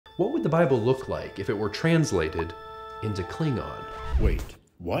What would the Bible look like if it were translated into Klingon? Wait,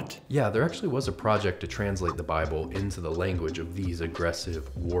 what? Yeah, there actually was a project to translate the Bible into the language of these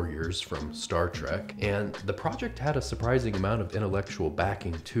aggressive warriors from Star Trek, and the project had a surprising amount of intellectual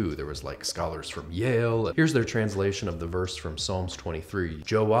backing too. There was like scholars from Yale. Here's their translation of the verse from Psalms 23.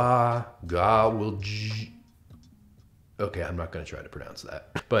 Joah, Ga will j... Okay, I'm not going to try to pronounce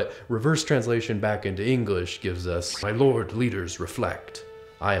that. But reverse translation back into English gives us, "My Lord, leaders, reflect.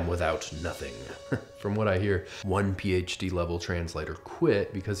 I am without nothing." From what I hear, one PhD level translator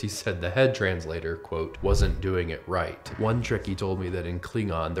quit because he said the head translator, quote, wasn't doing it right. One tricky told me that in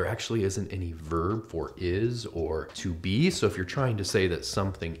Klingon, there actually isn't any verb for is or to be. So if you're trying to say that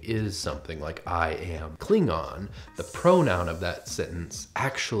something is something like I am Klingon, the pronoun of that sentence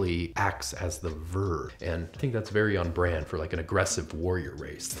actually acts as the verb. And I think that's very on brand for like an aggressive warrior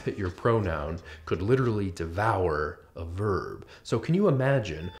race, that your pronoun could literally devour a verb. So can you imagine